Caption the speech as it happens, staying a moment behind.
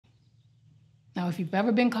Now, if you've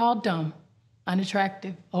ever been called dumb,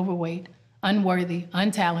 unattractive, overweight, unworthy,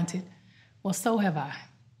 untalented, well, so have I.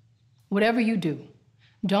 Whatever you do,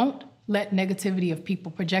 don't let negativity of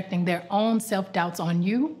people projecting their own self-doubts on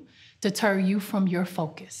you deter you from your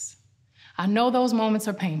focus. I know those moments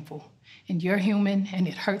are painful, and you're human, and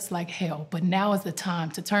it hurts like hell, but now is the time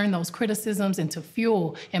to turn those criticisms into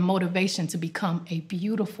fuel and motivation to become a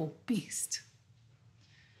beautiful beast.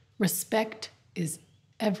 Respect is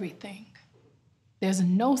everything. There's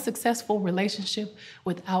no successful relationship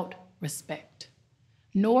without respect,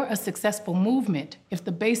 nor a successful movement if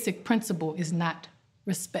the basic principle is not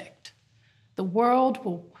respect. The world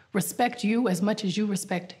will respect you as much as you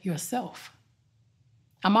respect yourself.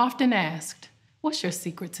 I'm often asked, what's your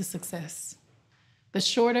secret to success? The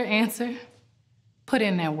shorter answer, put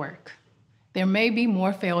in that work. There may be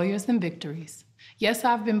more failures than victories. Yes,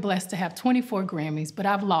 I've been blessed to have 24 Grammys, but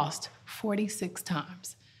I've lost 46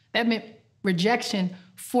 times. That meant rejection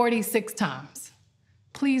 46 times.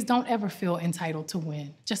 Please don't ever feel entitled to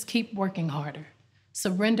win. Just keep working harder.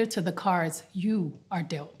 Surrender to the cards you are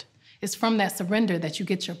dealt. It's from that surrender that you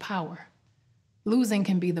get your power. Losing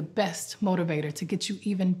can be the best motivator to get you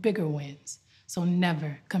even bigger wins. So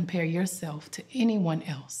never compare yourself to anyone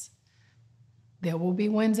else. There will be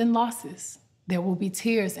wins and losses. There will be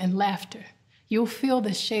tears and laughter. You'll feel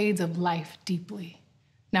the shades of life deeply.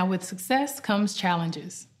 Now, with success comes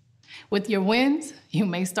challenges. With your wins, you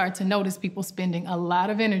may start to notice people spending a lot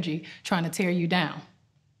of energy trying to tear you down.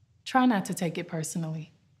 Try not to take it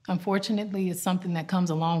personally. Unfortunately, it's something that comes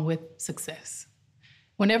along with success.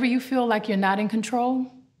 Whenever you feel like you're not in control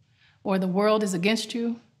or the world is against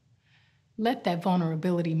you, let that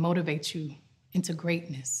vulnerability motivate you into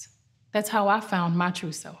greatness. That's how I found my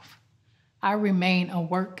true self. I remain a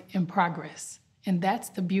work in progress, and that's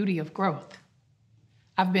the beauty of growth.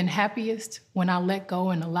 I've been happiest when I let go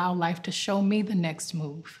and allow life to show me the next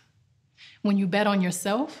move. When you bet on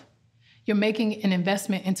yourself, you're making an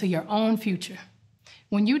investment into your own future.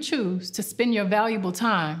 When you choose to spend your valuable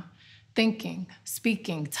time thinking,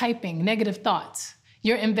 speaking, typing negative thoughts,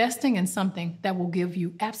 you're investing in something that will give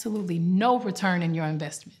you absolutely no return in your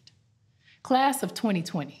investment. Class of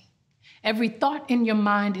 2020, every thought in your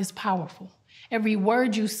mind is powerful. Every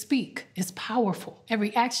word you speak is powerful.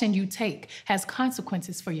 Every action you take has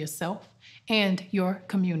consequences for yourself and your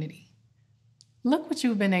community. Look what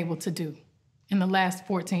you've been able to do in the last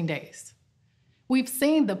 14 days. We've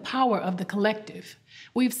seen the power of the collective.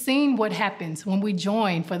 We've seen what happens when we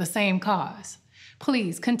join for the same cause.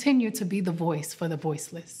 Please continue to be the voice for the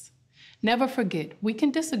voiceless. Never forget, we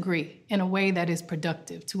can disagree in a way that is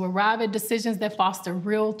productive to arrive at decisions that foster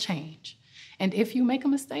real change. And if you make a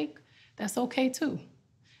mistake, that's okay too.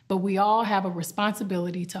 But we all have a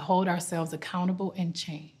responsibility to hold ourselves accountable and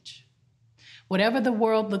change. Whatever the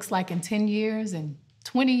world looks like in 10 years and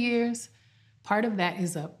 20 years, part of that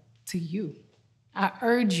is up to you. I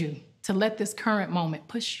urge you to let this current moment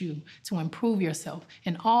push you to improve yourself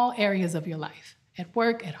in all areas of your life, at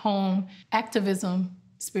work, at home, activism,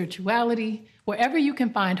 spirituality, wherever you can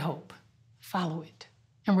find hope, follow it.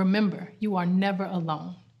 And remember, you are never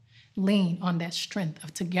alone. Lean on that strength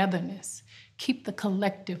of togetherness. Keep the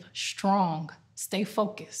collective strong. Stay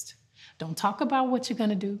focused. Don't talk about what you're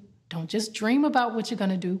gonna do. Don't just dream about what you're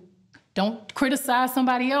gonna do. Don't criticize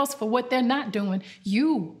somebody else for what they're not doing.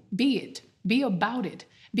 You be it. Be about it.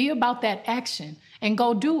 Be about that action and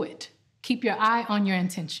go do it. Keep your eye on your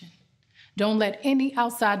intention. Don't let any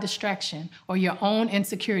outside distraction or your own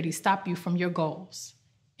insecurity stop you from your goals.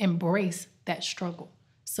 Embrace that struggle.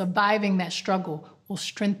 Surviving that struggle will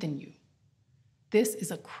strengthen you. This is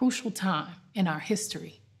a crucial time in our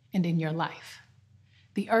history and in your life.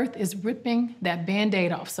 The earth is ripping that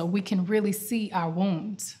Band-Aid off so we can really see our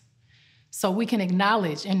wounds, so we can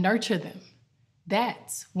acknowledge and nurture them.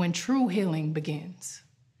 That's when true healing begins.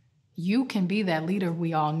 You can be that leader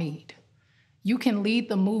we all need. You can lead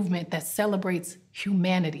the movement that celebrates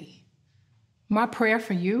humanity. My prayer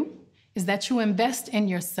for you is that you invest in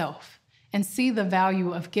yourself and see the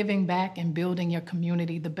value of giving back and building your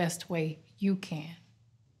community the best way you can.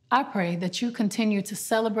 I pray that you continue to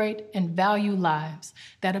celebrate and value lives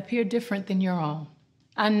that appear different than your own.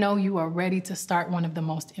 I know you are ready to start one of the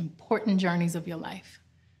most important journeys of your life.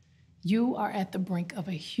 You are at the brink of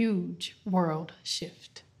a huge world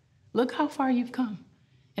shift. Look how far you've come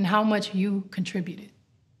and how much you contributed.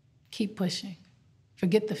 Keep pushing.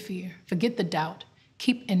 Forget the fear, forget the doubt.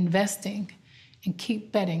 Keep investing and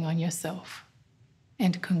keep betting on yourself.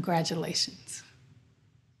 And congratulations.